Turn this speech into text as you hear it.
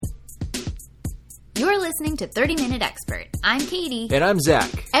You're listening to 30 Minute Expert. I'm Katie. And I'm Zach.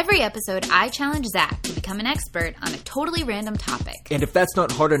 Every episode, I challenge Zach to become an expert on a totally random topic. And if that's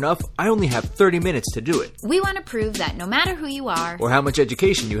not hard enough, I only have 30 minutes to do it. We want to prove that no matter who you are, or how much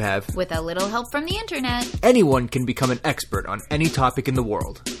education you have, with a little help from the internet, anyone can become an expert on any topic in the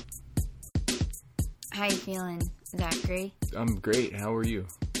world. How you feeling, Zachary? I'm great. How are you?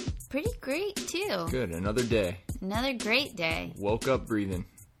 Pretty great, too. Good. Another day. Another great day. Woke up breathing.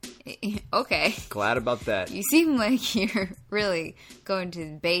 Okay. Glad about that. You seem like you're really going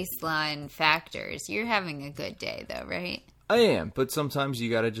to baseline factors. You're having a good day, though, right? I am, but sometimes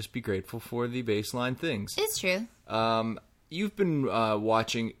you gotta just be grateful for the baseline things. It's true. You've been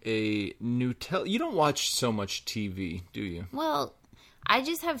watching a new You don't watch so much TV, do you? Well, I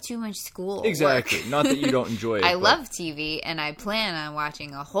just have too much school. Exactly. Work. Not that you don't enjoy it. I love TV, and I plan on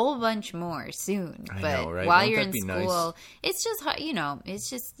watching a whole bunch more soon. I but know, right? while Won't you're that in be school, nice? it's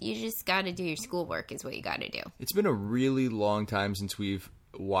just, you just got to do your schoolwork is what you got to do. It's been a really long time since we've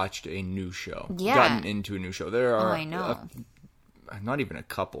watched a new show. Yeah. Gotten into a new show. There are... I know. Not even a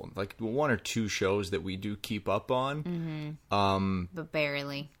couple. Like one or two shows that we do keep up on. Mm-hmm. But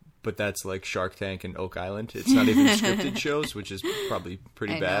barely. But that's like Shark Tank and Oak Island. It's not even scripted shows, which is probably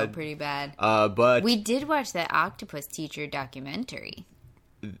pretty bad. I know, pretty bad. But we did watch that Octopus Teacher documentary.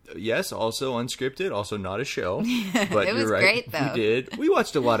 Yes, also unscripted, also not a show. But It was you're right. great, though. We did. We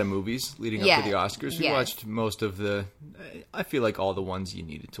watched a lot of movies leading up to the Oscars. We yes. watched most of the... I feel like all the ones you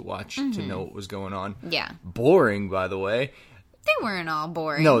needed to watch to know what was going on. Yeah. Boring, by the way. They weren't all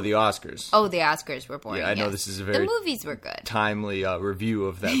boring. No, the Oscars. Oh, the Oscars were boring. Yeah, I know yes. this is a very... The movies were good. Timely review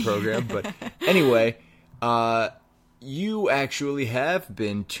of that program. But anyway, you actually have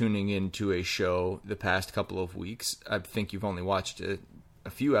been tuning into a show the past couple of weeks. I think you've only watched a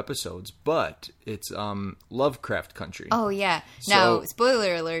few episodes, but it's Lovecraft Country. Oh, yeah. Now,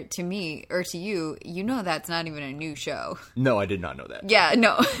 spoiler alert to me, or to you, you know that's not even a new show. No, I did not know that. Yeah,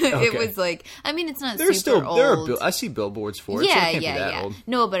 no. Okay. It was like, I mean, it's not There's super old. I see billboards for it, so it can't be that old.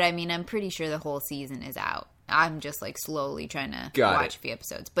 No, but I mean, I'm pretty sure the whole season is out. I'm just like slowly trying to watch a few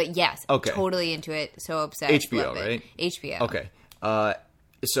episodes. But yes, totally into it. So obsessed. HBO, right? HBO. Okay.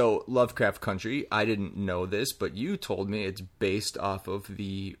 So Lovecraft Country, I didn't know this, but you told me it's based off of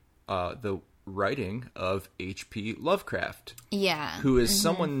the writing of H.P. Lovecraft. Yeah. Who is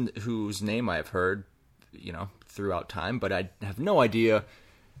someone whose name I have heard, throughout time, but I have no idea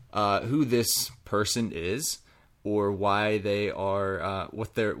who this person is or why they are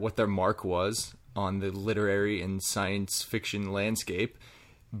what their mark was on the literary and science fiction landscape.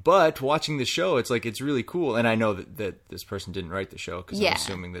 But watching the show, it's like, it's really cool. And I know that this person didn't write the show because I'm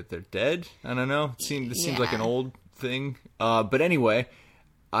assuming that they're dead. I don't know. This seems like an old thing. But anyway,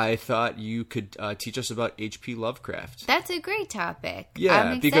 I thought you could teach us about H.P. Lovecraft. That's a great topic.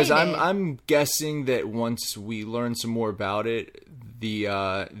 Yeah, because I'm guessing that once we learn some more about it,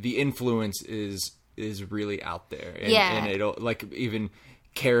 the influence is really out there. And it'll, like, even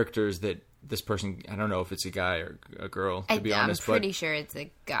characters that this person, I don't know if it's a guy or a girl, to be honest. I'm pretty sure it's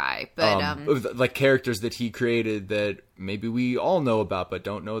a guy. But like characters that he created that maybe we all know about, but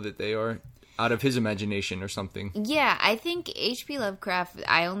don't know that they are out of his imagination or something. Yeah, I think H.P. Lovecraft,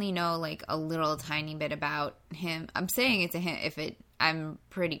 I only know like a little tiny bit about him. I'm saying it's a him. I'm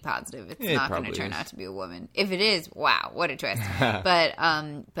pretty positive it's not going to turn out to be a woman. If it is, wow, what a twist.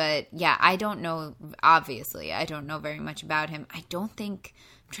 But yeah, I don't know. Obviously, I don't know very much about him. I'm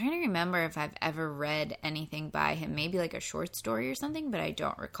trying to remember if I've ever read anything by him. Maybe like a short story or something, but I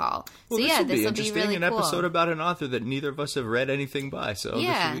don't recall. Well, so yeah, this will be really an cool. episode about an author that neither of us have read anything by. So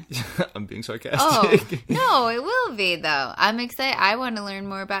yeah. I'm being sarcastic. Oh, no, it will be though. I'm excited. I want to learn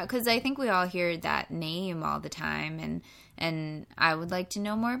more about, because I think we all hear that name all the time, and I would like to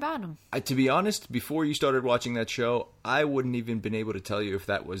know more about him. To be honest, before you started watching that show, I wouldn't even been able to tell you if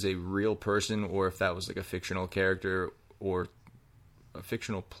that was a real person or if that was like a fictional character or a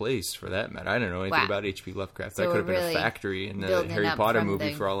fictional place, for that matter. I don't know anything about H.P. Lovecraft. So that could have been really a factory in the Harry Potter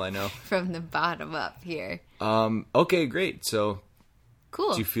movie, for all I know. From the bottom up here. Okay, great. So,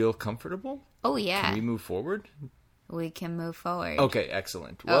 cool. Do you feel comfortable? Oh, yeah. Can we move forward? We can move forward. Okay,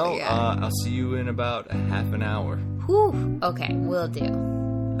 excellent. Well, I'll see you in about a half an hour. Whew. Okay, will do.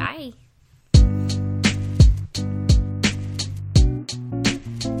 Bye.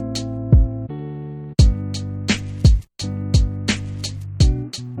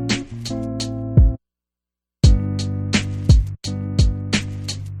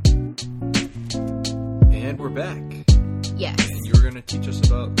 And we're back. Yes. And you were going to teach us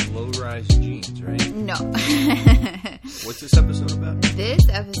about low-rise jeans, right? No. What's this episode about? This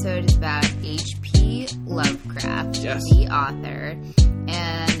episode is about H.P. Lovecraft, yes. the author.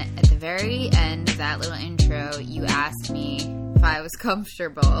 And at the very end of that little intro, you asked me if I was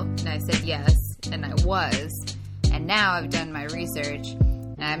comfortable, and I said yes, and I was. And now I've done my research,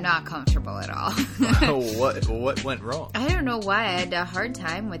 and I'm not comfortable at all. What went wrong? I don't know why. I had a hard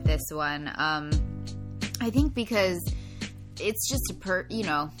time with this one. I think because it's just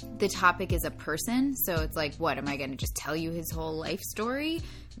the topic is a person, so it's like, what, am I going to just tell you his whole life story?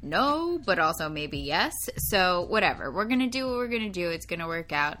 No, but also maybe yes. So whatever. We're going to do what we're going to do. It's going to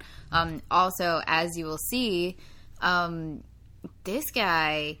work out. Also, as you will see, this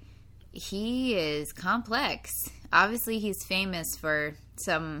guy, he is complex. Obviously, he's famous for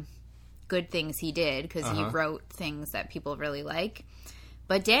some good things he did because he wrote things that people really like.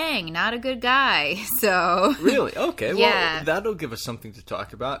 But dang, not a good guy. So really? Okay. Yeah. Well, that'll give us something to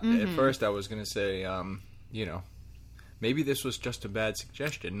talk about. Mm-hmm. At first, I was going to say, maybe this was just a bad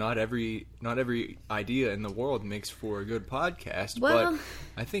suggestion. Not every idea in the world makes for a good podcast, but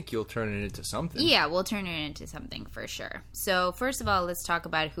I think you'll turn it into something. Yeah, we'll turn it into something for sure. So first of all, let's talk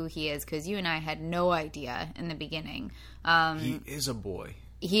about who he is, because you and I had no idea in the beginning. He is a boy.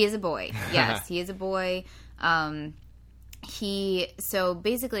 He is a boy. Yes, he is a boy. So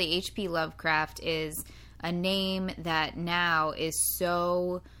basically, H.P. Lovecraft is a name that now is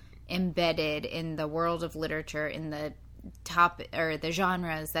so embedded in the world of literature, in the the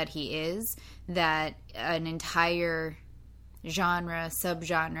genres that he is, that an entire genre,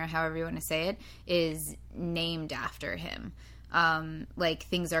 subgenre, however you want to say it, is named after him. Like,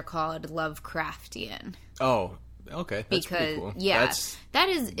 things are called Lovecraftian. Oh, okay. That's pretty cool. Yeah, it's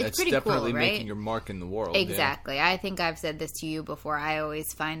pretty definitely cool, right? Making your mark in the world. Exactly. Yeah. I think I've said this to you before. I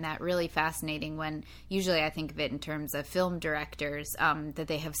always find that really fascinating when, usually I think of it in terms of film directors, that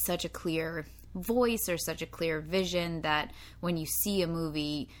they have such a clear voice or such a clear vision that when you see a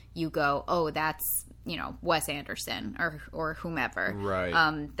movie, you go, oh, that's, Wes Anderson or whomever.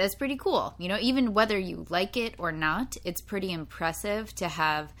 Right. That's pretty cool. Even whether you like it or not, it's pretty impressive to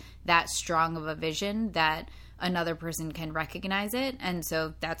have that strong of a vision that another person can recognize it. And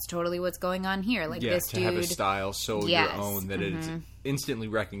so that's totally what's going on here. Like, this dude, have a style your own that it is instantly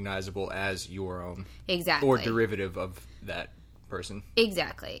recognizable as your own. Exactly. Or derivative of that person.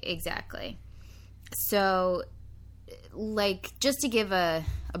 Exactly. So, like, just to give a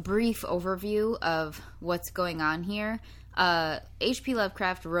brief overview of what's going on here, H.P.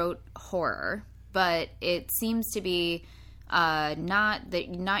 Lovecraft wrote horror, but it seems to be not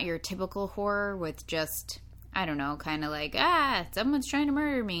your typical horror with just, I don't know, kind of like, someone's trying to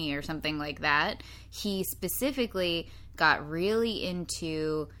murder me or something like that. He specifically got really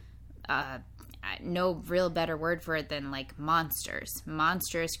into no real better word for it than like monstrous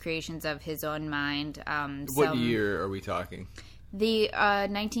creations of his own mind. What year are we talking? The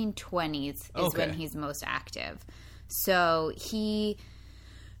 1920s is when he's most active. So it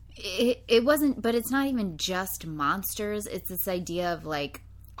wasn't, but it's not even just monsters. It's this idea of like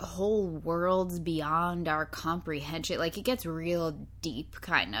whole worlds beyond our comprehension. Like, it gets real deep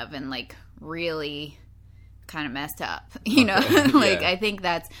kind of, and like really kind of messed up, like, yeah. I think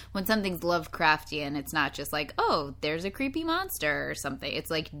that's when something's Lovecraftian, it's not just like, oh, there's a creepy monster or something. It's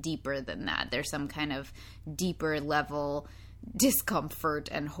like deeper than that. There's some kind of deeper level discomfort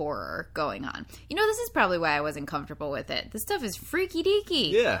and horror going on. This is probably why I wasn't comfortable with it. This stuff is freaky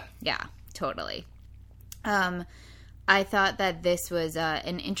deaky. Yeah, totally. I thought that this was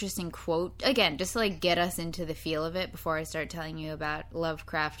an interesting quote, again, just to like get us into the feel of it before I start telling you about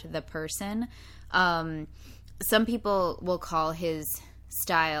Lovecraft the person. Some people will call his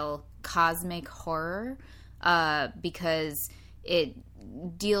style cosmic horror because it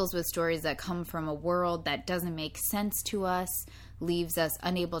deals with stories that come from a world that doesn't make sense to us, leaves us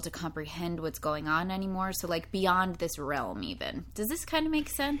unable to comprehend what's going on anymore. So, like, beyond this realm even. Does this kind of make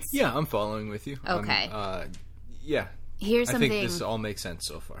sense? Yeah, I'm following with you. Okay. Yeah. I think this all makes sense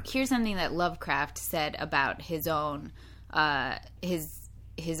so far. Here's something that Lovecraft said about his own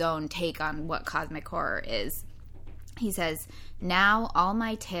his own take on what cosmic horror is. He says, "Now all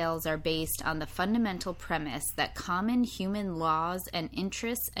my tales are based on the fundamental premise that common human laws and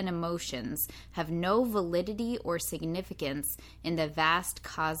interests and emotions have no validity or significance in the vast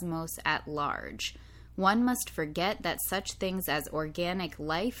cosmos at large. One must forget that such things as organic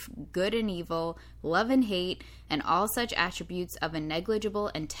life, good and evil, love and hate, and all such attributes of a negligible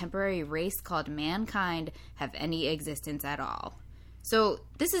and temporary race called mankind have any existence at all." So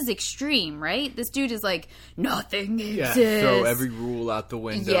this is extreme, right? This dude is like, nothing exists. Yeah, throw every rule out the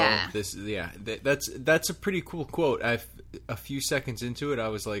window. Yeah. That's a pretty cool quote. A few seconds into it, I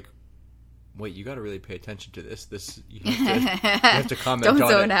was like, wait, you got to really pay attention to this. You have to comment Don't on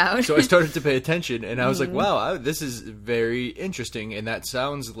zone it. out. So I started to pay attention, and I was like, wow, this is very interesting. And that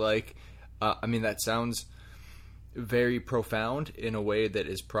sounds like, that sounds very profound in a way that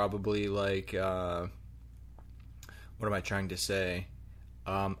is probably like, what am I trying to say?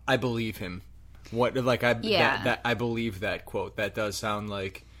 I believe him. I believe that quote. That does sound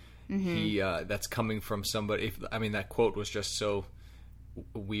like that's coming from somebody. That quote was just so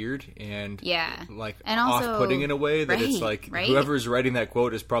weird and and also off-putting in a way that it's like whoever's writing that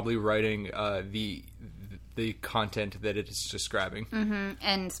quote is probably writing the content that it is describing.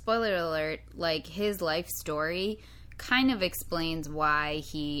 And spoiler alert, like his life story kind of explains why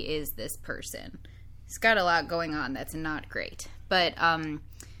he is this person. He's got a lot going on that's not great. But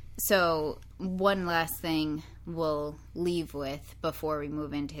so one last thing we'll leave with before we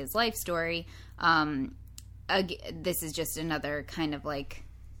move into his life story. This is just another kind of like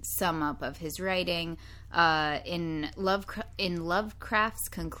sum up of his writing. In Lovecraft's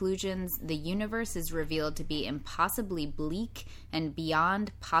conclusions, the universe is revealed to be impossibly bleak and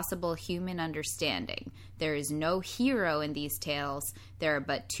beyond possible human understanding. There is no hero in these tales. There are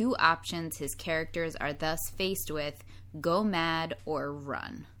but two options his characters are thus faced with: go mad or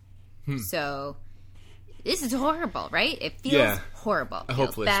run. So this is horrible, right? It feels horrible. It feels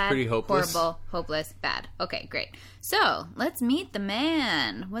hopeless. Bad, pretty hopeless. Horrible, hopeless, bad. Okay, great. So let's meet the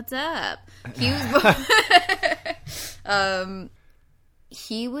man. What's up?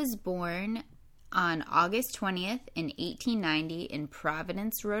 He was born on August 20th in 1890 in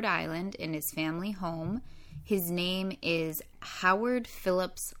Providence, Rhode Island, in his family home. His name is Howard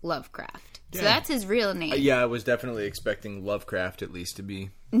Phillips Lovecraft. So that's his real name. I was definitely expecting Lovecraft at least to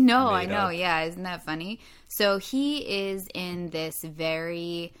be No, I know. Up. Yeah, isn't that funny? So he is in this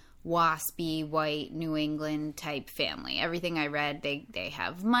very waspy, white, New England type family. Everything I read, they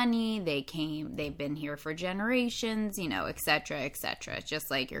have money, they've been here for generations, et cetera, et cetera. It's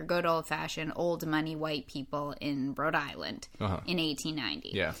just like your good old-fashioned, old money white people in Rhode Island in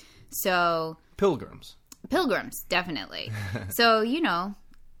 1890. Yeah. So... Pilgrims, definitely. So,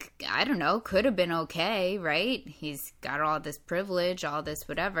 I don't know, could have been okay, right? He's got all this privilege, all this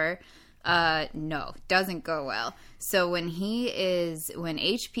whatever. No, doesn't go well. So when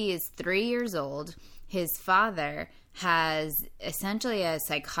HP is 3 years old, his father has essentially a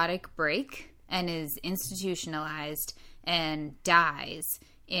psychotic break and is institutionalized and dies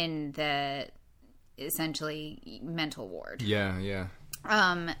in the essentially mental ward. Yeah.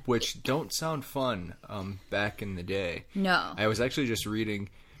 Which don't sound fun back in the day. No. I was actually just reading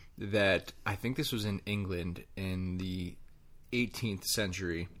that I think this was in England in the 18th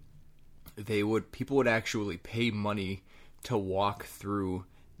century. People would actually pay money to walk through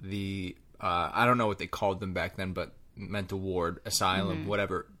the I don't know what they called them back then, but mental ward, asylum,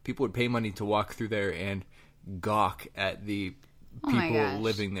 whatever. People would pay money to walk through there and gawk at the people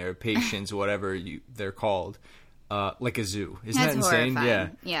living there, patients, whatever they're called. Like a zoo. Isn't that insane?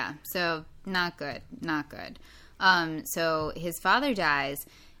 Horrifying. Yeah. So not good. So his father dies.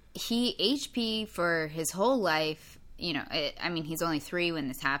 HP for his whole life, he's only 3 when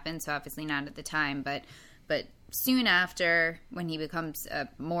this happened, so obviously not at the time, but soon after, when he becomes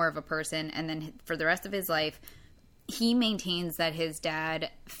more of a person, and then for the rest of his life, he maintains that his dad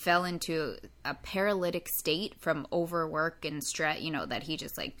fell into a paralytic state from overwork and stress, that he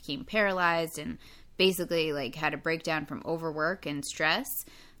just like became paralyzed and basically like had a breakdown from overwork and stress.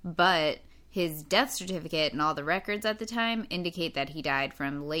 But his death certificate and all the records at the time indicate that he died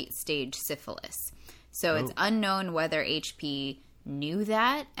from late stage syphilis. So it's unknown whether HP knew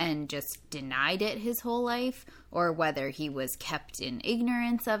that and just denied it his whole life, or whether he was kept in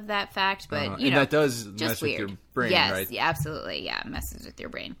ignorance of that fact. But and that does mess with your brain, right? Yes, absolutely. Yeah, it messes with your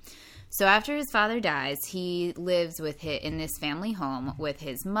brain. So after his father dies, he lives in this family home with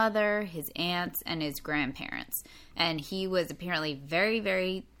his mother, his aunts, and his grandparents. And he was apparently very,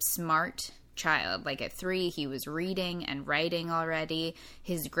 very smart child. Like at 3, he was reading and writing already.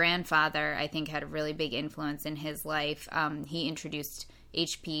 His grandfather, I think, had a really big influence in his life. He introduced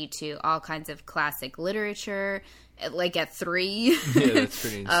HP to all kinds of classic literature, like at 3. Yeah, that's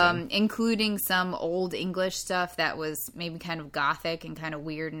pretty insane. Including some old English stuff that was maybe kind of gothic and kind of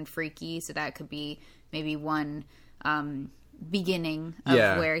weird and freaky. So that could be maybe one beginning of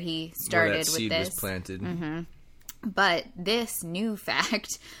where he started where that with seed this. Was planted. Mm-hmm. But this new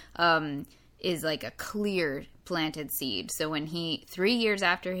fact is like a clear planted seed. So when 3 years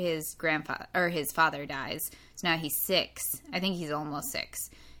after his father dies, so now he's 6. I think he's almost 6.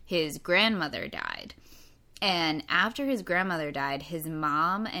 His grandmother died. And after his grandmother died, his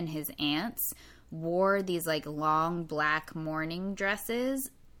mom and his aunts wore these like long black mourning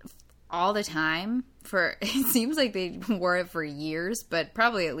dresses all the time for, it seems like they wore it for years, but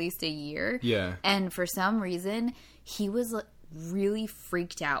probably at least a year. Yeah. And for some reason, he was really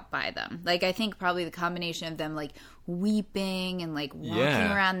freaked out by them. Like, I think probably the combination of them, like, weeping and, like,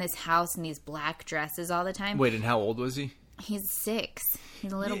 walking around this house in these black dresses all the time. Wait, and how old was he? He's 6.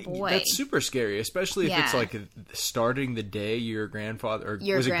 He's a little boy. That's super scary, especially if it's, like, starting the day your grandfather, or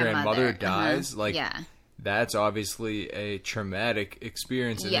was it grandmother dies? Like, that's obviously a traumatic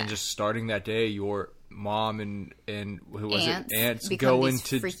experience. And then just starting that day, your mom and who was aunts go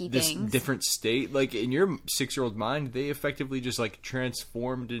into this different state. Like, in your 6-year-old mind, they effectively just, like,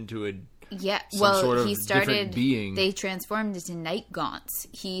 transformed into a he started being. They transformed into night gaunts.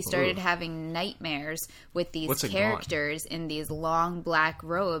 He started having nightmares with these characters in these long black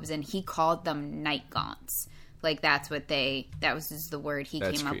robes, and he called them night gaunts. Like, that was just the word he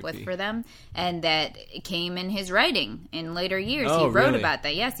came up with for them. And that came in his writing in later years. He wrote about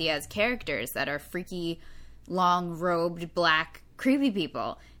that. Yes, he has characters that are freaky, long-robed, black, creepy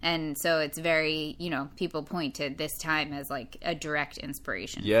people. And so it's very, people point to this time as, like, a direct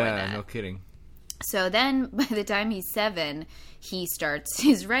inspiration for that. Yeah, no kidding. So then, by the time he's 7, he starts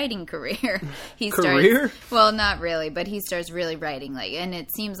his writing career. Well, not really, but he starts really writing. And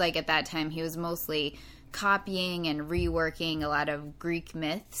it seems like at that time he was mostly copying and reworking a lot of Greek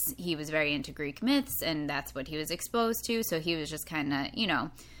myths. He was very into Greek myths, and that's what he was exposed to. So he was just kind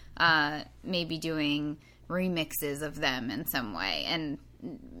of, maybe doing remixes of them in some way, and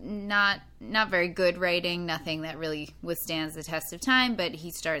not very good writing, nothing that really withstands the test of time, but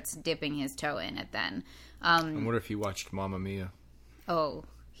he starts dipping his toe in it then. And what if he watched Mamma Mia? For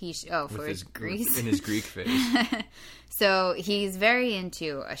his Greek phase. So he's very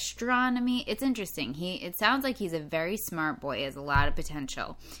into astronomy. It's interesting. It sounds like he's a very smart boy. He has a lot of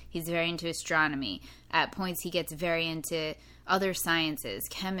potential. He's very into astronomy. At points, he gets very into other sciences,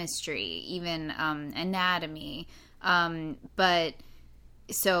 chemistry, even anatomy. But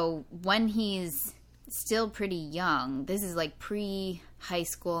so when he's still pretty young, this is like pre-high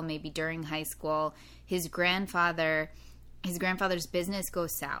school, maybe during high school, his grandfather's business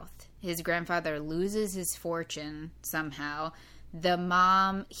goes south. His grandfather loses his fortune somehow.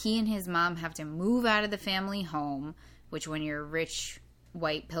 He and his mom have to move out of the family home, which when you're rich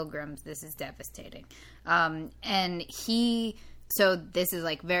white pilgrims, this is devastating. So this is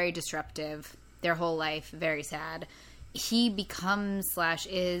like very disruptive, their whole life, very sad. He becomes /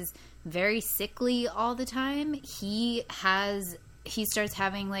 is very sickly all the time. He starts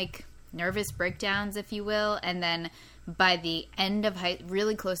having like nervous breakdowns, if you will, and then by the end of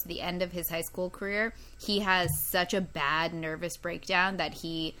really close to the end of his high school career, he has such a bad nervous breakdown that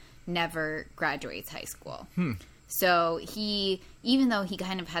he never graduates high school. So even though he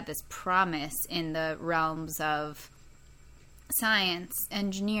kind of had this promise in the realms of science,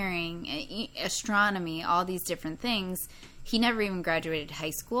 engineering, astronomy, all these different things, he never even graduated high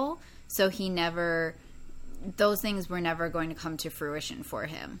school. So those things were never going to come to fruition for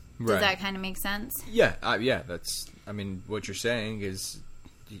him. Does that kind of make sense? Yeah. What you're saying is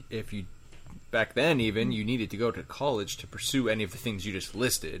if you, back then even, you needed to go to college to pursue any of the things you just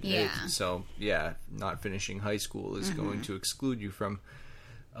listed. Yeah. Not finishing high school is going to exclude you from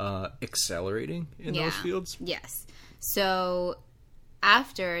accelerating in those fields. Yes. So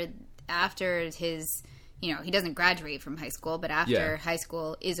after his, he doesn't graduate from high school, but after high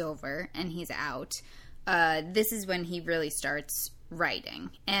school is over and he's out, this is when he really starts writing.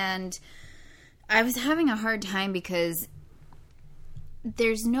 And I was having a hard time because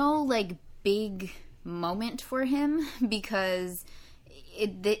there's no like big moment for him, because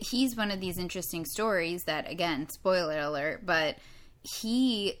he's one of these interesting stories that, again, spoiler alert, but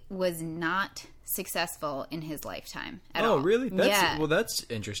he was not successful in his lifetime at all. Oh, really? Well, that's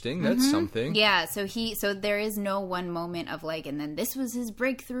interesting. That's something. Yeah, so there is no one moment of like, and then this was his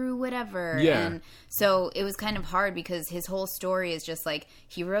breakthrough, whatever. Yeah. And so it was kind of hard because his whole story is just like,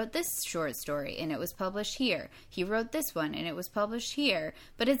 he wrote this short story and it was published here. He wrote this one and it was published here.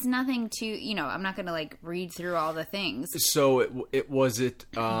 But it's nothing to, I'm not going to like read through all the things. So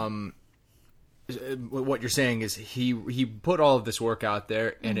what you're saying is he put all of this work out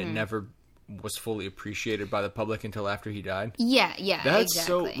there and it never was fully appreciated by the public until after he died. Yeah, that's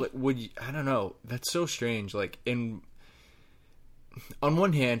exactly. So. I don't know. That's so strange. Like, on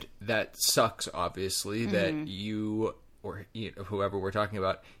one hand, that sucks. Obviously, that you or whoever we're talking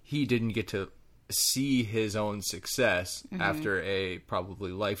about, he didn't get to see his own success after a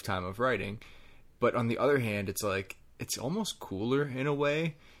probably lifetime of writing. But on the other hand, it's like it's almost cooler in a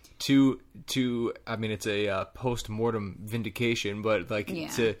way. It's a post-mortem vindication, but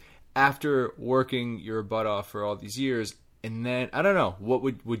to after working your butt off for all these years, And then, I don't know, what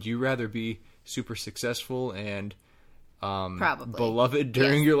would you rather be super successful and probably beloved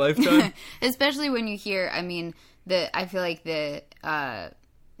during your lifetime? Especially when you hear, I mean, I feel like the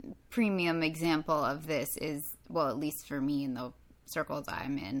premium example of this is, well, at least for me in the circles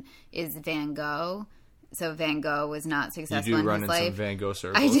I'm in, is Van Gogh. So Van Gogh was not successful in his life. You do run in some Van Gogh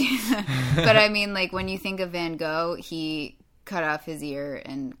circles. I do. But I mean, like, when you think of Van Gogh, he cut off his ear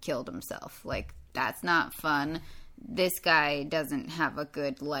and killed himself. Like, that's not fun. This guy doesn't have a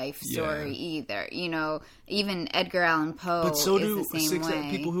good life story either. You know, even Edgar Allan Poe is the same way.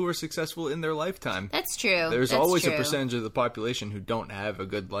 People who are successful in their lifetime. That's true. There's always a percentage of the population who don't have a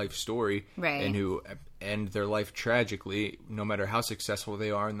good life story. Right. And who end their life tragically, no matter how successful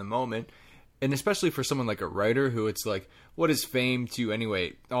they are in the moment. And especially for someone like a writer who it's like, what is fame to you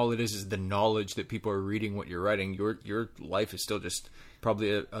anyway? All it is the knowledge that people are reading what you're writing. Your life is still just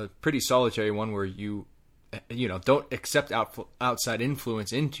probably a pretty solitary one where you don't accept outside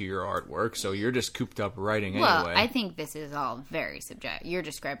influence into your artwork. So you're just cooped up writing anyway. Well, I think this is all very subjective. You're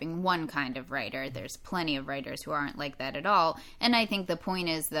describing one kind of writer. There's plenty of writers who aren't like that at all. And I think the point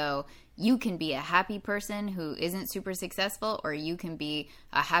is, though, you can be a happy person who isn't super successful, or you can be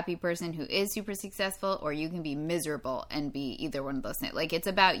a happy person who is super successful, or you can be miserable and be either one of those things. Like, it's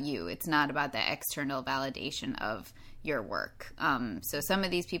about you. It's not about the external validation of your work. So some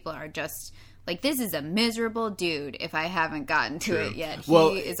of these people are just like, this is a miserable dude if I haven't gotten to it yet.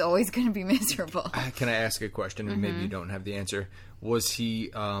 He is always going to be miserable. Can I ask a question? And maybe you don't have the answer. Was he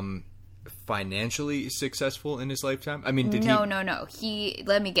financially successful in his lifetime? I mean, No.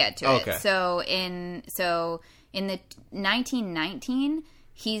 Let me get to it. Okay. So in the 1919,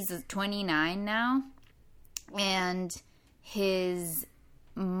 he's 29 now, and his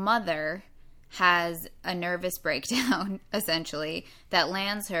mother has a nervous breakdown, essentially, that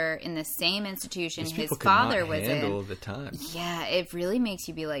lands her in the same institution his father was in. The time. Yeah, it really makes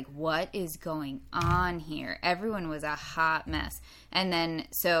you be like, what is going on here? Everyone was a hot mess. And then,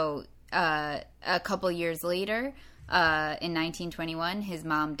 so a couple years later, in 1921, his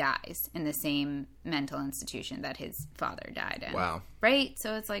mom dies in the same mental institution that his father died in. Wow. Right?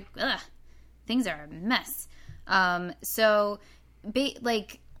 So it's like, ugh, things are a mess.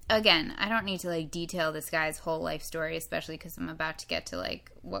 Again, I don't need to, like, detail this guy's whole life story, especially because I'm about to get to, like,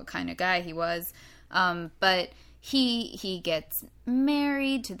 what kind of guy he was. But he gets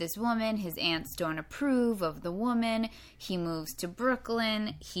married to this woman. His aunts don't approve of the woman. He moves to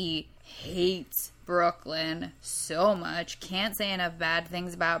Brooklyn. He hates Brooklyn so much. Can't say enough bad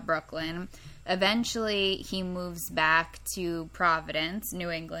things about Brooklyn. Eventually, he moves back to Providence,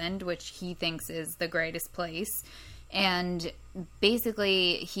 New England, which he thinks is the greatest place. And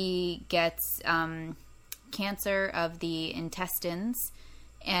basically, he gets cancer of the intestines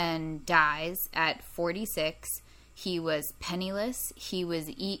and dies at 46. He was penniless.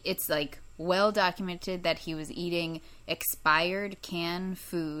 It's like well documented that he was eating expired canned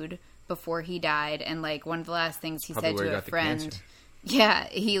food before he died. And like one of the last things he said to a friend,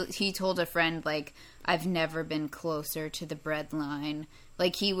 he told a friend, like, I've never been closer to the bread line.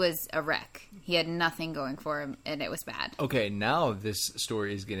 Like, he was a wreck. He had nothing going for him, and it was bad. Okay, now this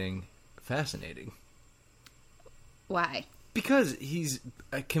story is getting fascinating. Why? Because he's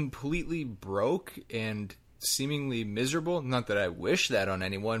completely broke and seemingly miserable. Not that I wish that on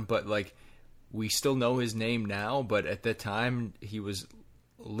anyone, but, like, we still know his name now, but at that time, he was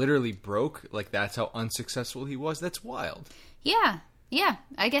literally broke. Like, that's how unsuccessful he was. That's wild. Yeah,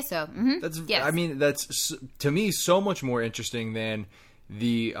 I guess so. Mm-hmm. Yes. I mean, that's, to me, so much more interesting than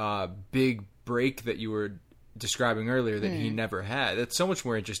the big break that you were describing earlier that he never had. That's so much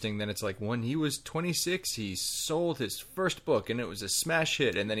more interesting than it's like when he was 26, he sold his first book and it was a smash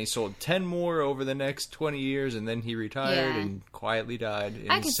hit, and then he sold 10 more over the next 20 years, and then he retired and quietly died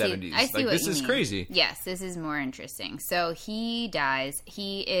in his 70s. I see what this you is mean. Crazy. Yes, this is more interesting. So he dies.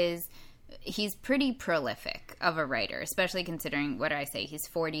 He's pretty prolific of a writer, especially considering, what did I say, he's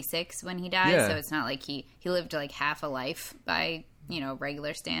 46 when he died, so it's not like he lived like half a life by,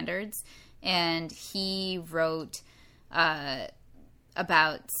 regular standards. And he wrote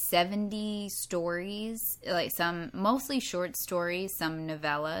about 70 stories, like some mostly short stories, some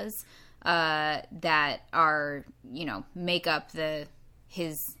novellas that are, make up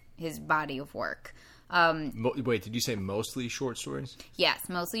his body of work. Wait, did you say mostly short stories? Yes,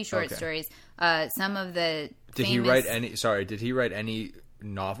 mostly short stories. Some of the Did he write any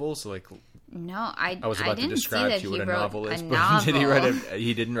novels? Like, No, I was about to describe to you what a novel is, but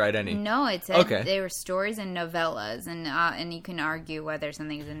he didn't write any. No, it said they were stories and novellas, and you can argue whether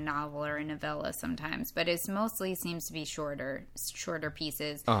something's a novel or a novella sometimes, but it mostly seems to be shorter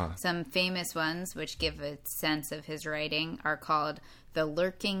pieces. Some famous ones, which give a sense of his writing, are called The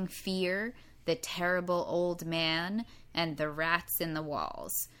Lurking Fear, The Terrible Old Man, and The Rats in the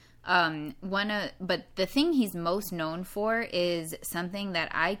Walls. But the thing he's most known for is something that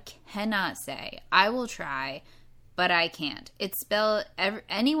I cannot say. I will try, but I can't. It's spelled.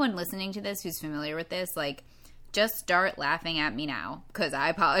 Anyone listening to this who's familiar with this, like, just start laughing at me now because I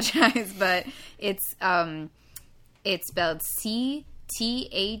apologize. But it's spelled Cthulhu.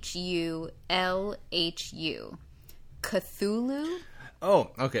 Cthulhu.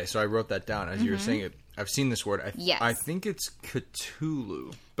 Oh, okay. So I wrote that down as you were saying it. I've seen this word. Yes. I think it's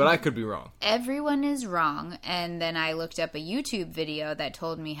Cthulhu, but I could be wrong. Everyone is wrong, and then I looked up a YouTube video that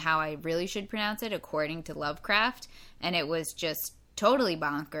told me how I really should pronounce it according to Lovecraft, and it was just totally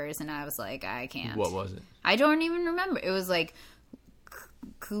bonkers, and I was like, I can't. What was it? I don't even remember. It was like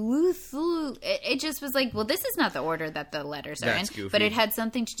Cthulhu. It just was like, well, this is not the order that the letters are in. Goofy. But it had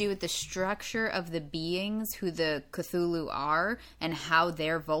something to do with the structure of the beings who the Cthulhu are and how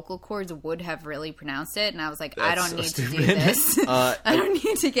their vocal cords would have really pronounced it. And I was like, I don't need to do this. I don't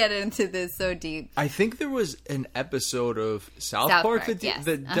need to get into this so deep. I think there was an episode of South Park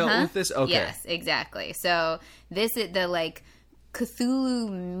that dealt with this. Okay. Yes, exactly. So this is the like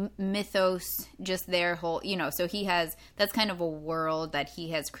Cthulhu mythos, just their whole, so that's kind of a world that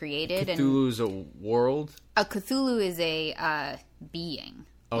he has created. Cthulhu's a world? A Cthulhu is a being.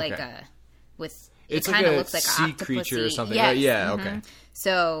 Okay. It kind of looks like sea an creature or something. Yes. Yeah, okay.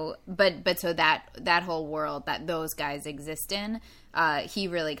 So, but so that whole world that those guys exist in, he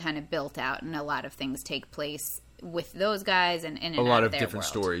really kind of built out, and a lot of things take place with those guys and in and a lot of their different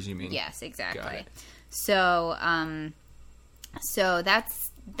world. Stories, you mean? Yes, exactly. Got it. So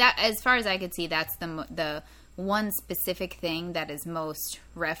that's that. As far as I could see, that's the one specific thing that is most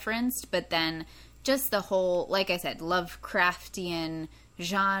referenced. But then just the whole, like I said, Lovecraftian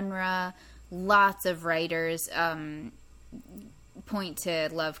genre. Lots of writers point to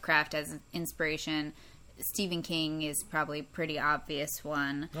Lovecraft as inspiration. Stephen King is probably a pretty obvious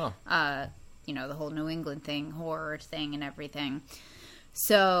one. Oh. The whole New England thing, horror thing, and everything.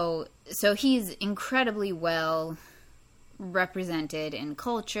 So he's incredibly well represented in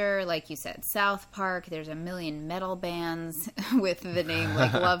culture. Like you said, South Park, there's a million metal bands with the name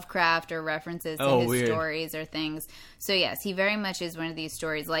like Lovecraft or references to his stories or things. So yes, he very much is one of these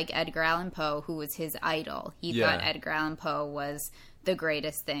stories, like Edgar Allan Poe, who was his idol. He thought Edgar Allan Poe was the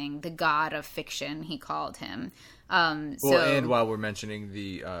greatest thing, the god of fiction, he called him. And while we're mentioning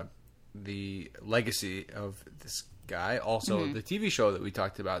the legacy of this guy, also the TV show that we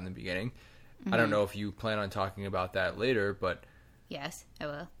talked about in the beginning, I don't know if you plan on talking about that later, but... Yes, I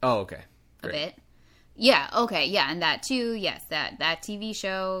will. Oh, okay. Great. A bit. Yeah, okay, yeah, and that too, yes, that TV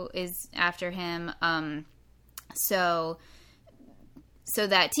show is after him. So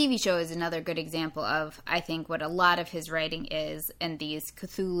that TV show is another good example of, I think, what a lot of his writing is, and these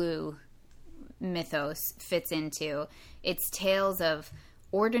Cthulhu mythos fits into. It's tales of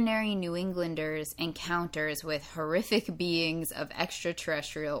ordinary New Englanders' encounters with horrific beings of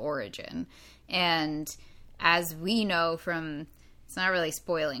extraterrestrial origin. And as we know from, it's not really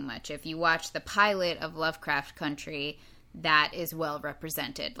spoiling much, if you watch the pilot of Lovecraft Country, that is well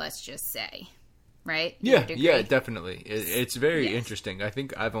represented, let's just say. Right? Yeah, definitely. It's very interesting. I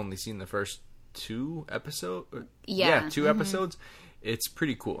think I've only seen the first 2 episodes. Two episodes. It's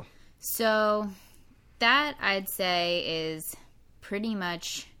pretty cool. So that, I'd say, is pretty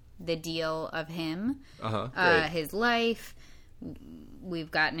much the deal of him. His life.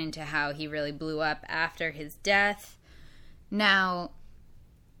 We've gotten into how he really blew up after his death. Now,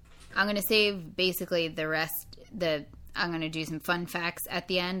 I'm going to save basically the rest. I'm going to do some fun facts at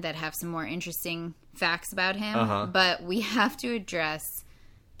the end that have some more interesting facts about him. But we have to address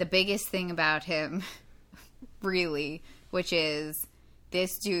the biggest thing about him, really, which is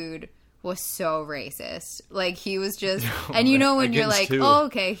this dude was so racist. Like, he was just... And you know when you're like, oh,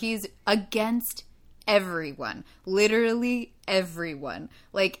 okay, he's against everyone. Literally everyone.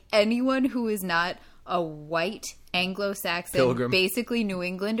 Like, anyone who is not a white Anglo-Saxon, Pilgrim, basically New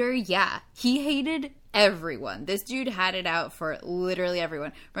Englander, he hated everyone. This dude had it out for literally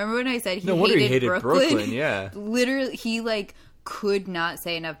everyone. Remember when I said he hated Brooklyn? Yeah. Literally, he, could not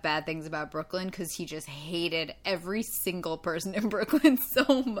say enough bad things about Brooklyn because he just hated every single person in Brooklyn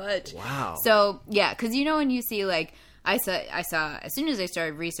so much. Wow. So, yeah, because when you see, I saw, as soon as I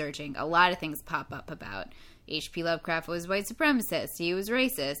started researching, a lot of things pop up about H.P. Lovecraft was white supremacist. He was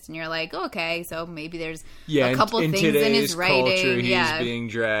racist. And you're like, okay, so maybe there's yeah, a couple in things in his writing. Culture, he's yeah. being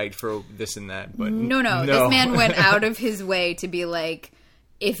dragged for this and that. But no. This man went out of his way to be like,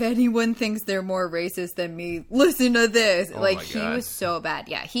 if anyone thinks they're more racist than me, listen to this. Oh like, he was so bad.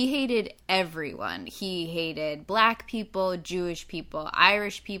 Yeah, he hated everyone. He hated black people, Jewish people,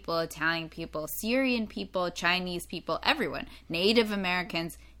 Irish people, Italian people, Syrian people, Chinese people, everyone. Native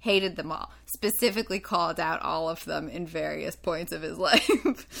Americans, hated them all. Specifically called out all of them in various points of his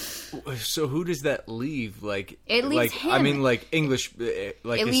life. So who does that leave? Like, it leaves him. I mean, like, English,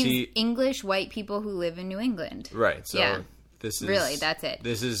 like, it leaves English white people who live in New England. Right, so... Yeah. This is, really, that's it.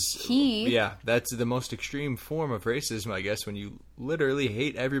 This is... Yeah, that's the most extreme form of racism, I guess, when you literally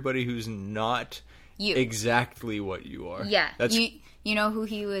hate everybody who's not exactly what you are. Yeah. That's, you know who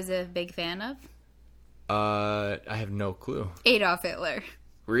he was a big fan of? I have no clue. Adolf Hitler.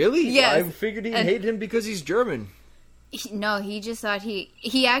 Really? Yes. I figured he'd hate him because he's German. No, he just thought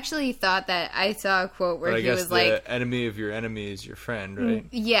he actually thought that. I saw a quote where he was like, the enemy of your enemy is your friend, right?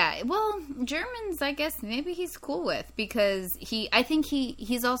 Yeah. Well, Germans, I guess maybe he's cool with, because I think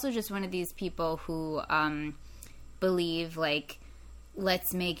he's also just one of these people who believe, like,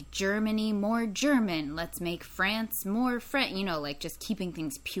 let's make Germany more German, let's make France more French, you know, like just keeping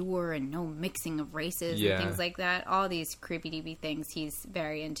things pure and no mixing of races and things like that. All these creepy-deepy things he's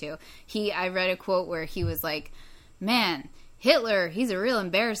very into. I read a quote where he was like, man, Hitler, he's a real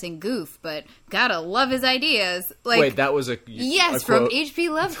embarrassing goof, but gotta love his ideas. Like, wait, that was a from H.P.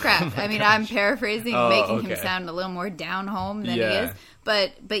 Lovecraft. I mean, I'm paraphrasing, making him sound a little more down home than he is.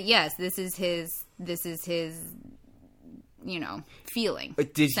 But yes, this is his, you know, feeling.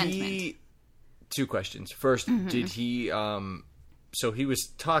 But did sentiment. he? Two questions. First, did he? So he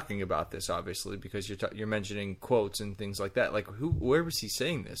was talking about this, obviously, because you're mentioning quotes and things like that. Like, where was he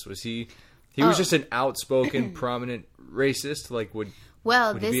saying this? Was he? He was just an outspoken, prominent racist. Like, would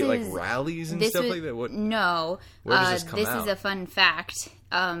he be at, like, rallies and stuff like that? What? No. Where does this come out? Is a fun fact.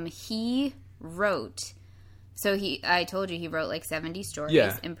 He wrote. So I told you he wrote like 70 stories.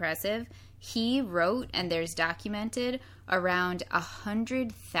 Yeah. Impressive. He wrote, and there's documented, around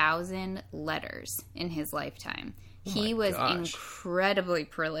 100,000 letters in his lifetime. He was incredibly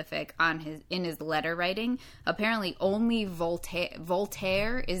prolific in his letter writing. Apparently, only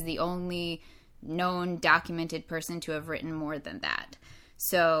Voltaire is the only known documented person to have written more than that.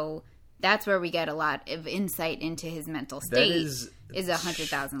 So that's where we get a lot of insight into his mental state. That is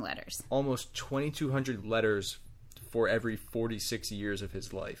 100,000 letters. Almost 2,200 letters for every 46 years of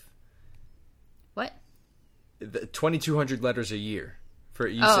his life. What? 2,200 letters a year.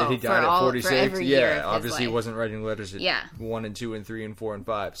 Said he died at 46. Yeah, obviously he wasn't writing letters at 1 and 2 and 3 and 4 and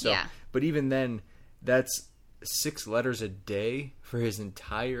 5. So, but even then, that's 6 letters a day for his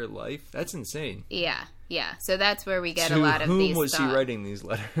entire life. That's insane. Yeah. So that's where we get a lot of these. To whom was he writing these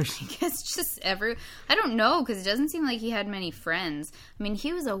letters? I guess just I don't know, because it doesn't seem like he had many friends. I mean,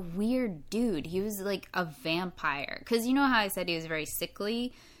 he was a weird dude. He was like a vampire. Because you know how I said he was very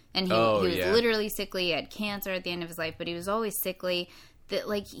sickly? And he was literally sickly. He had cancer at the end of his life, but he was always sickly. That,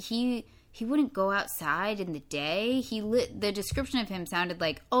 like, he wouldn't go outside in the day. The description of him sounded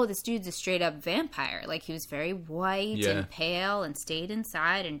like, oh, this dude's a straight up vampire. Like, he was very white and pale and stayed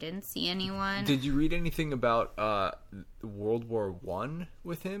inside and didn't see anyone. Did you read anything about World War I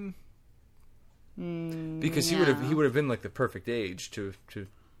with him? Because he would have been like the perfect age to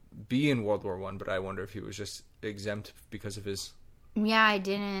be in World War I, but I wonder if he was just exempt because of his I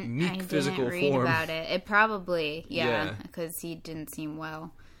didn't read form. about it. It probably, because he didn't seem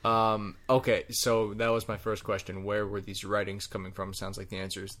well. Okay, so that was my first question. Where were these writings coming from? Sounds like the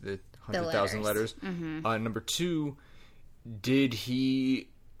answer is the 100,000 letters. Mm-hmm. Number 2, did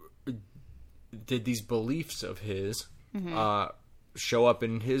these beliefs of his show up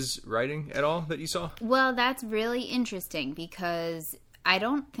in his writing at all that you saw? Well, that's really interesting, because I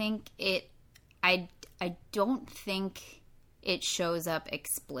don't think it shows up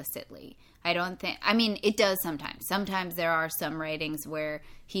explicitly. I mean, it does sometimes. Sometimes there are some writings where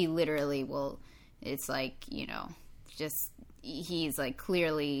he literally will, it's like, you know, just, he's like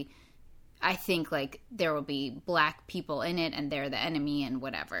clearly, I think like there will be black people in it and they're the enemy and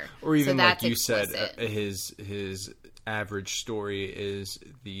whatever. Or even like you said, his average story is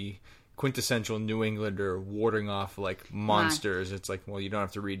the quintessential New Englander warding off like monsters. It's like, well, you don't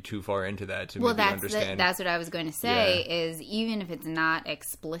have to read too far into that to maybe understand. That's what I was going to say. Is even if it's not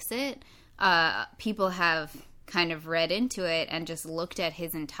explicit, people have kind of read into it and just looked at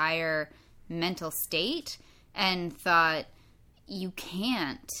his entire mental state and thought, you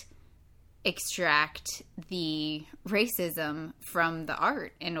can't extract the racism from the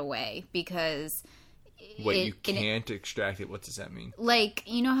art in a way, because you can't extract it. What does that mean? Like,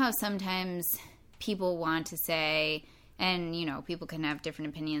 you know how sometimes people want to say, and, you know, people can have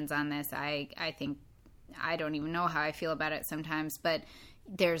different opinions on this. I think, I don't even know how I feel about it sometimes, but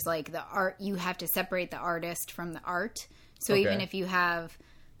there's like the art, you have to separate the artist from the art. So even if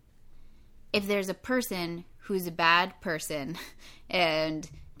there's a person who's a bad person and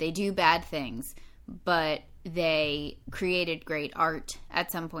they do bad things, but they created great art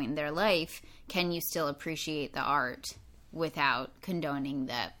at some point in their life, can you still appreciate the art without condoning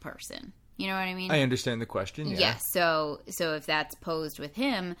that person? You know what I mean? I understand the question. Yeah. Yes. So if that's posed with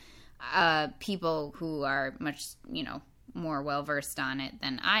him, people who are much, you know, more well versed on it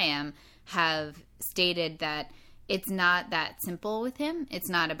than I am have stated that it's not that simple with him. It's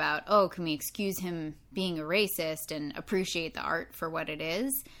not about, oh, can we excuse him being a racist and appreciate the art for what it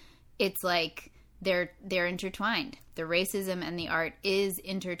is? It's like they're intertwined. The racism and the art is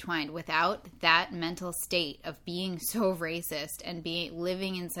intertwined. Without that mental state of being so racist and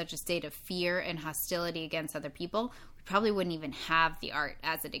living in such a state of fear and hostility against other people, we probably wouldn't even have the art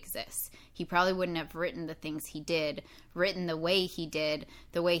as it exists. He probably wouldn't have written the things he did, written the way he did,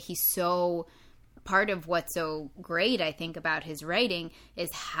 the way he's so... Part of what's so great, I think, about his writing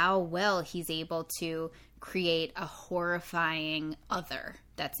is how well he's able to create a horrifying other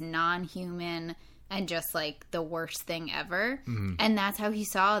that's non-human and just like the worst thing ever. Mm-hmm. And that's how he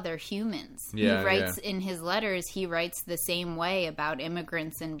saw other humans. Yeah, he writes in his letters, he writes the same way about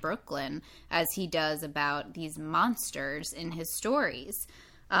immigrants in Brooklyn as he does about these monsters in his stories.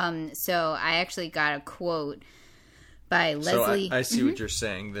 So I actually got a quote by Leslie. So I see what you're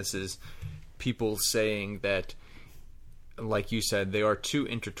saying. This is people saying that, like you said, they are too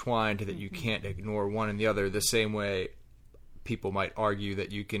intertwined that you can't ignore one and the other, the same way people might argue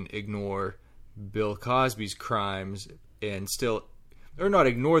that you can ignore Bill Cosby's crimes and still, or not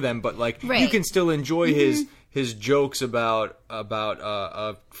ignore them, but like you can still enjoy his jokes about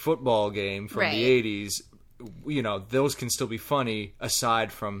a football game from the 80s. You know, those can still be funny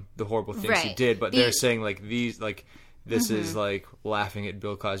aside from the horrible things he did, but they're saying like these, like, this is like laughing at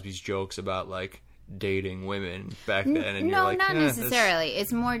Bill Cosby's jokes about like dating women back then, and you're like, not necessarily.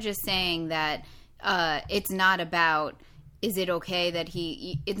 It's more just saying that it's not about, is it okay that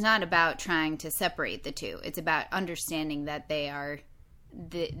it's not about trying to separate the two. It's about understanding that they're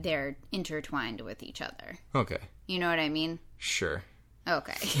intertwined with each other. Okay. You know what I mean? Sure.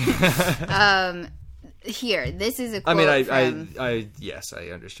 Okay. Here, this is a quote yes, I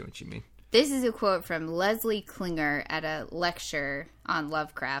understand what you mean. This is a quote from Leslie Klinger at a lecture on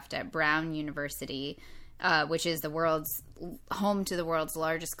Lovecraft at Brown University, which is home to the world's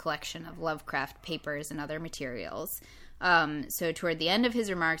largest collection of Lovecraft papers and other materials. So toward the end of his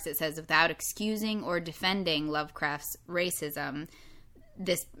remarks, it says, without excusing or defending Lovecraft's racism,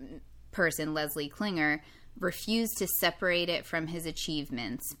 this person, Leslie Klinger, refused to separate it from his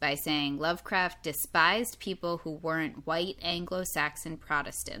achievements by saying Lovecraft despised people who weren't white Anglo-Saxon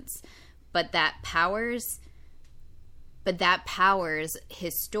Protestants, but that powers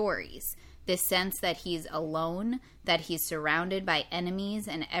his stories. This sense that he's alone, that he's surrounded by enemies,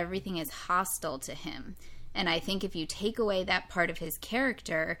 and everything is hostile to him. And I think if you take away that part of his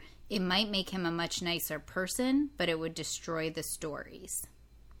character, it might make him a much nicer person, but it would destroy the stories.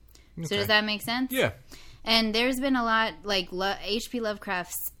 Okay. So does that make sense? Yeah. And there's been a lot, like H.P.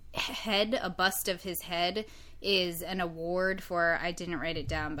 Lovecraft's head, a bust of his head, is an award for, I didn't write it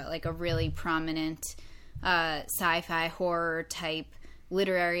down, but like a really prominent sci-fi horror type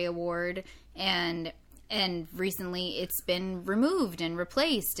literary award. And recently it's been removed and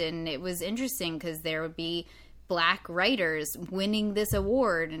replaced. And it was interesting because there would be black writers winning this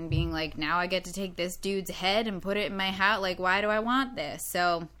award and being like, now I get to take this dude's head and put it in my house. Like, why do I want this?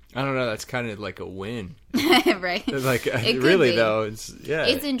 So I don't know. That's kind of like a win. Right. Like, really, though, it's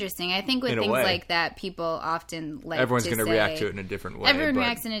interesting. I think with things like that, people often like everyone's going to react to it in a different way. Everyone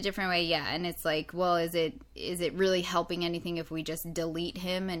reacts in a different way, yeah. And it's like, well, is it really helping anything if we just delete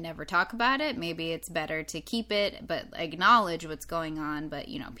him and never talk about it? Maybe it's better to keep it, but acknowledge what's going on. But,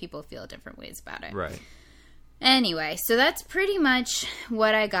 you know, people feel different ways about it. Right. Anyway, so that's pretty much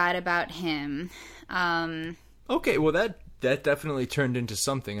what I got about him. Okay, well, that definitely turned into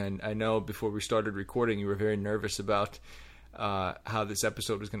something. I know before we started recording, you were very nervous about how this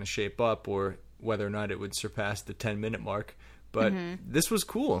episode was going to shape up or whether or not it would surpass the 10-minute mark. But this was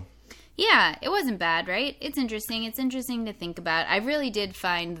cool. Yeah, it wasn't bad, right? It's interesting. It's interesting to think about. I really did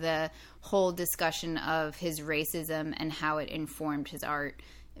find the whole discussion of his racism and how it informed his art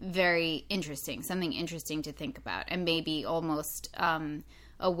very interesting. Something interesting to think about. And maybe almost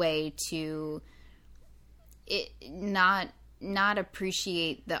a way to not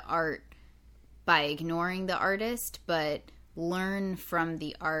appreciate the art by ignoring the artist, but learn from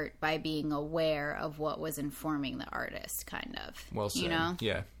the art by being aware of what was informing the artist, kind of. Well said. You know?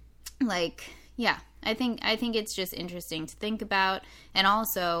 Yeah. Like, yeah, I think it's just interesting to think about. And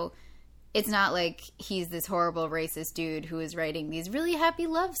also, it's not like he's this horrible racist dude who is writing these really happy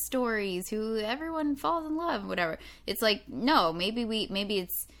love stories who everyone falls in love, whatever. It's like, no, maybe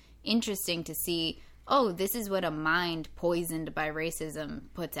it's interesting to see, oh, this is what a mind poisoned by racism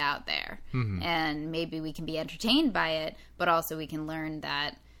puts out there. Mm-hmm. And maybe we can be entertained by it, but also we can learn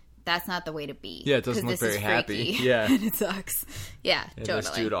that that's not the way to be. Yeah, it doesn't look very happy. Yeah. And it sucks. Yeah, and totally.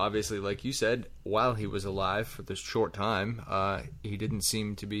 This dude, obviously, like you said, while he was alive for this short time, he didn't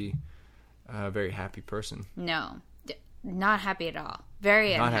seem to be a very happy person. No. Not happy at all.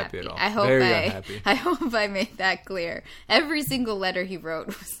 Very unhappy. Not happy at all. Unhappy. I hope I made that clear. Every single letter he wrote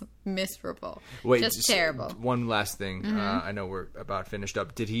was miserable. Wait, just terrible. One last thing. Mm-hmm. I know we're about finished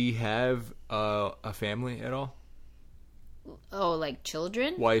up. Did he have a family at all? Oh, like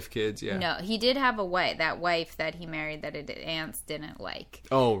children? Wife, kids, yeah. No, he did have a wife. That wife that he married that his aunts didn't like.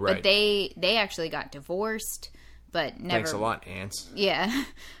 Oh, right. But they actually got divorced, but never... Thanks a lot, aunts. Yeah.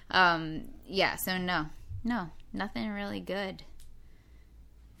 Yeah, so no, nothing really good.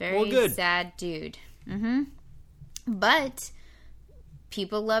 Very sad dude. Mm-hmm. But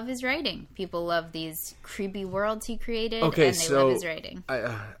people love his writing. People love these creepy worlds he created, and they love his writing.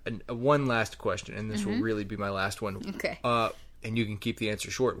 One last question, and this will really be my last one. Okay. And you can keep the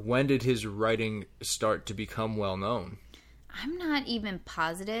answer short. When did his writing start to become well known? I'm not even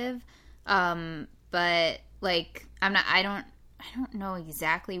positive, but like I don't know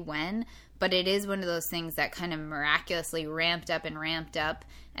exactly when. But it is one of those things that kind of miraculously ramped up.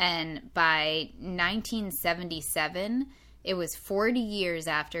 And by 1977, it was 40 years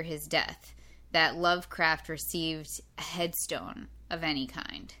after his death that Lovecraft received a headstone of any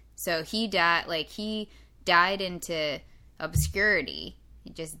kind. So he died into obscurity. He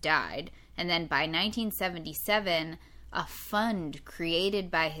just died. And then by 1977, a fund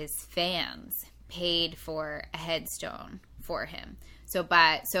created by his fans paid for a headstone for him. So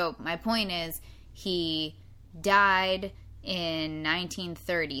my point is, he died in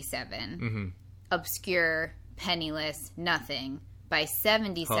 1937, mm-hmm. obscure, penniless, nothing. By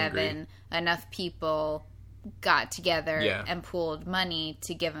 77, enough people got together and pooled money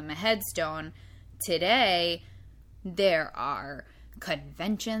to give him a headstone. Today, there are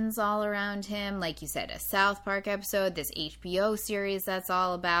conventions all around him. Like you said, a South Park episode, this HBO series that's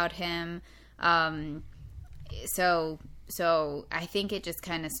all about him. So I think it just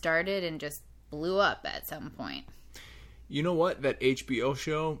kind of started and just blew up at some point. You know what? That HBO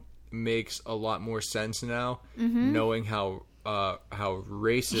show makes a lot more sense now, mm-hmm. knowing how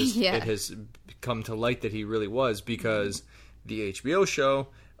racist it has come to light that he really was, because the HBO show,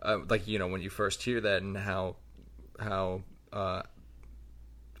 when you first hear that and how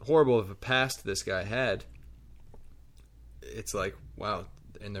horrible of a past this guy had, it's like, wow.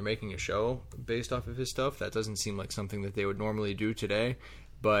 And they're making a show based off of his stuff. That doesn't seem like something that they would normally do today.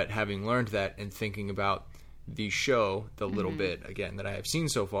 But having learned that and thinking about the show, the mm-hmm. little bit, again, that I have seen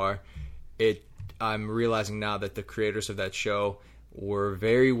so far, I'm realizing now that the creators of that show were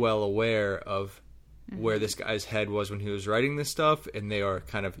very well aware of mm-hmm. where this guy's head was when he was writing this stuff, and they are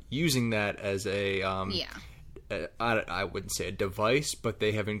kind of using that as I wouldn't say a device, but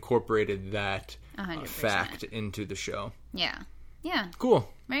they have incorporated that fact into the show. Yeah. Yeah. Cool.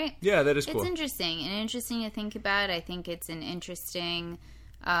 Right? Yeah, that is cool. It's interesting to think about. I think it's an interesting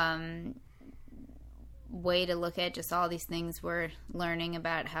way to look at just all these things we're learning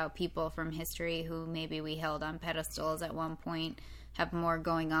about how people from history who maybe we held on pedestals at one point have more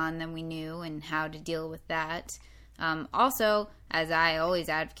going on than we knew, and how to deal with that. Also, as I always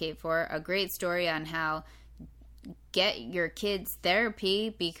advocate for, a great story on how get your kids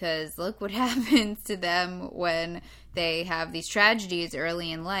therapy, because look what happens to them when they have these tragedies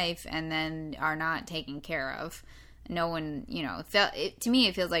early in life and then are not taken care of. No one, to me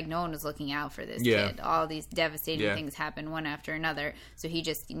it feels like no one was looking out for this kid. All these devastating things happen one after another, so he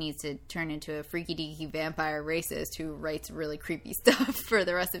just needs to turn into a freaky-deaky vampire racist who writes really creepy stuff for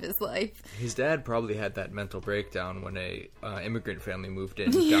the rest of his life. His dad probably had that mental breakdown when a immigrant family moved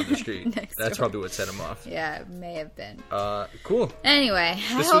in down the street. That's probably what set him off. Yeah, it may have been. Cool. Anyway,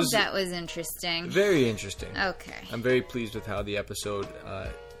 I hope that was interesting. Very interesting. Okay. I'm very pleased with how the episode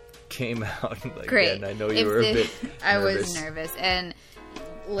came out. Great. And I know you were a bit nervous. I was nervous. And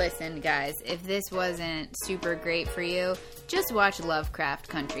listen, guys, if this wasn't super great for you, just watch Lovecraft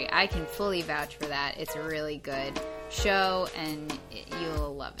Country. I can fully vouch for that. It's a really good show, and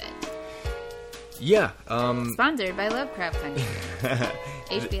you'll love it. Yeah. Sponsored by Lovecraft Country.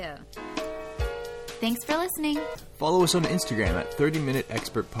 HBO. Thanks for listening. Follow us on Instagram at 30-Minute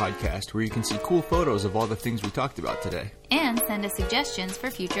Expert Podcast, where you can see cool photos of all the things we talked about today. And send us suggestions for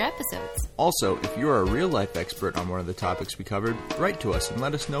future episodes. Also, if you're a real-life expert on one of the topics we covered, write to us and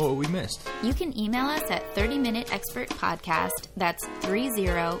let us know what we missed. You can email us at 30-Minute Expert Podcast. That's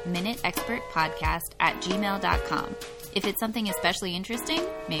 30-Minute Expert Podcast @gmail.com. If it's something especially interesting,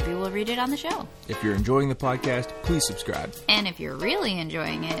 maybe we'll read it on the show. If you're enjoying the podcast, please subscribe. And if you're really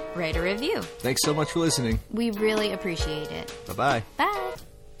enjoying it, write a review. Thanks so much for listening. We really appreciate it. Bye-bye. Bye.